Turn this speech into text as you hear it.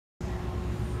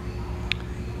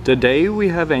Today we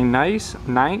have a nice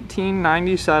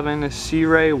 1997 Sea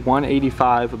Ray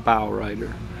 185 bow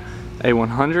rider. A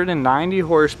 190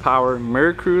 horsepower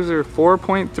Mercruiser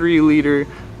 4.3 liter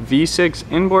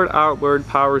V6 inboard-outboard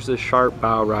powers the sharp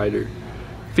bow rider.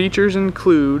 Features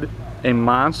include a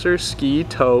monster ski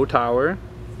tow tower,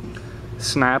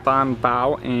 snap-on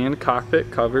bow and cockpit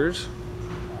covers,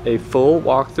 a full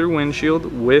walk-through windshield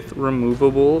with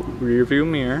removable rearview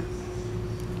mirror.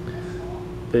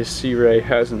 This Sea Ray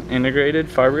has an integrated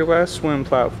fiberglass swim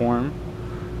platform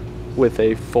with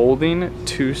a folding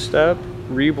two-step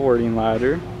reboarding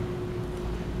ladder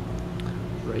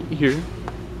right here.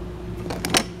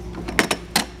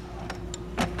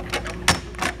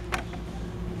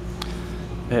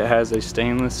 It has a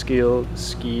stainless steel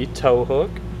ski tow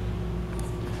hook,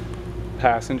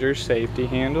 passenger safety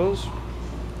handles.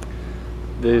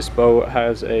 This boat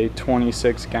has a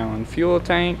 26-gallon fuel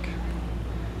tank.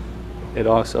 It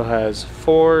also has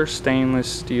 4 stainless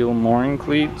steel mooring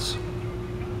cleats.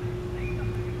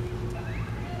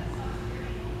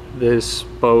 This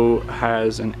boat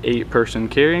has an 8-person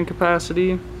carrying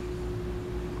capacity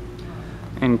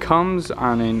and comes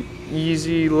on an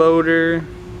easy loader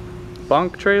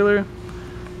bunk trailer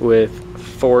with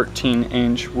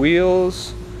 14-inch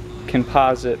wheels,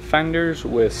 composite fenders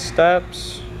with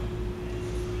steps.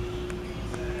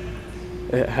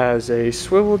 It has a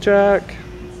swivel jack,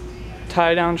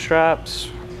 tie-down straps,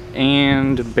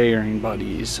 and bearing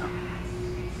buddies.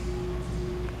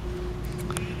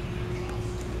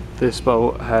 This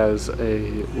boat has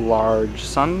a large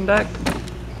sun deck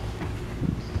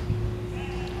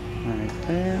right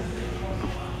there.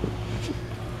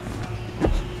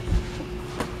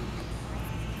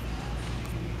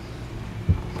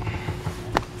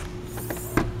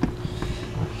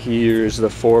 Here's the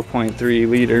 4.3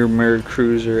 liter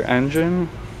Mercruiser engine.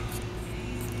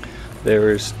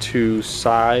 There's 2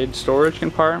 side storage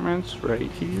compartments right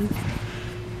here.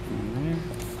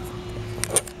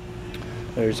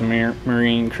 There's a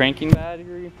marine cranking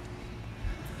battery.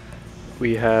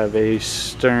 We have a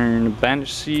stern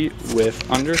bench seat with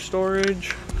under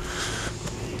storage.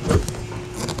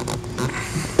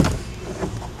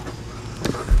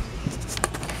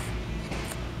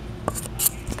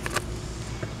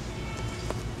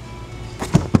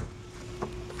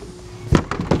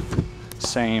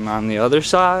 Same on the other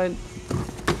side.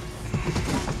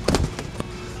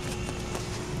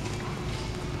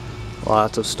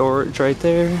 Lots of storage right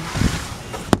there.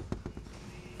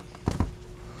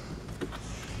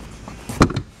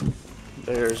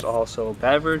 There's also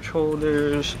beverage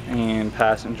holders and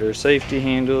passenger safety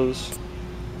handles.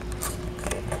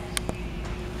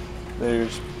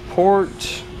 There's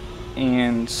port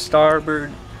and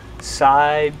starboard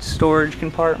side storage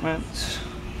compartments.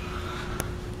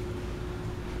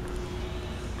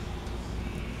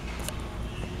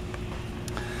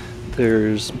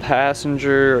 There's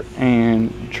passenger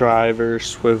and driver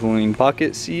swiveling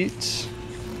bucket seats.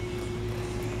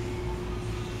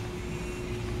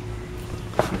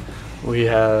 We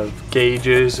have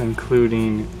gauges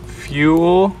including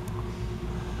fuel,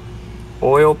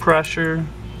 oil pressure,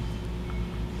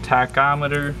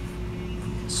 tachometer,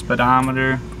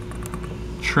 speedometer,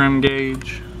 trim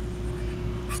gauge,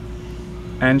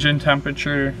 engine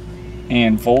temperature,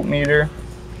 and voltmeter.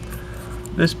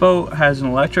 This boat has an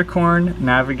electric horn,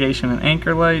 navigation and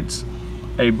anchor lights,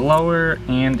 a blower,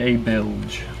 and a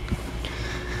bilge.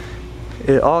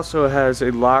 It also has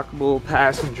a lockable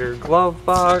passenger glove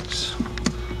box.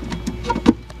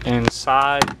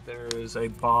 Inside there is a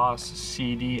Boss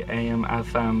CD AM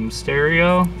FM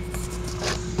stereo.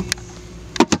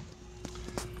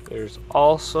 There's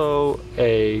also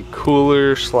a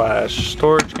cooler slash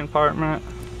storage compartment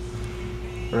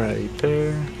right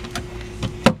there.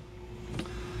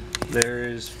 There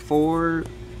is 4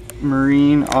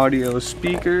 marine audio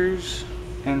speakers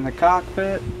in the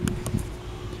cockpit.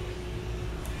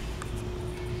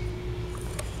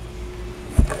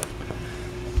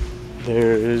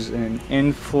 There is an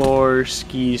in-floor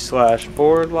ski slash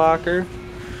board locker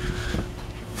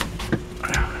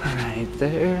right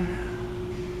there.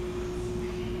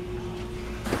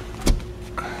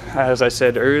 As I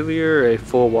said earlier, a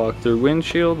full walk-through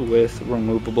windshield with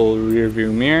removable rear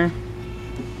view mirror.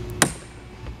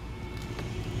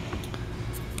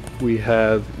 We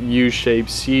have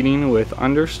U-shaped seating with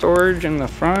under storage in the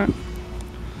front.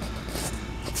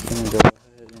 I'm going to go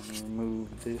ahead and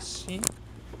remove this seat.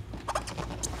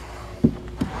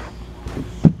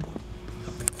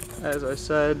 As I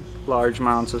said, large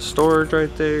amounts of storage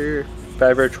right there,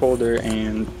 beverage holder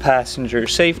and passenger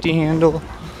safety handle.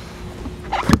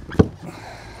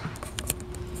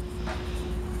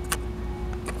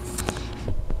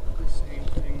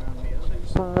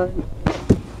 side.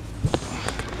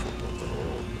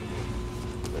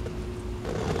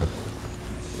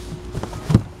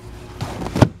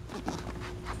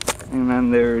 And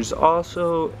then there's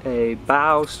also a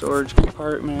bow storage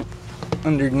compartment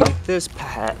underneath this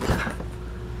pad.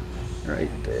 Right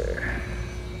there.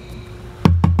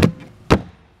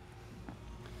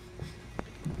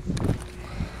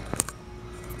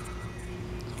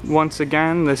 Once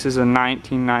again, this is a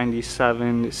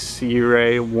 1997 Sea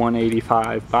Ray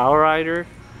 185 bow rider.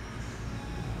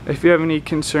 If you have any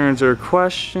concerns or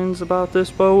questions about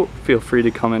this boat, feel free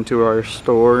to come into our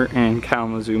store in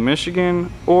Kalamazoo,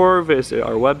 Michigan, or visit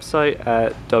our website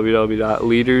at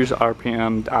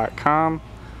www.leadersrpm.com.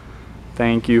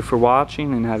 Thank you for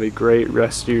watching and have a great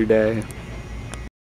rest of your day.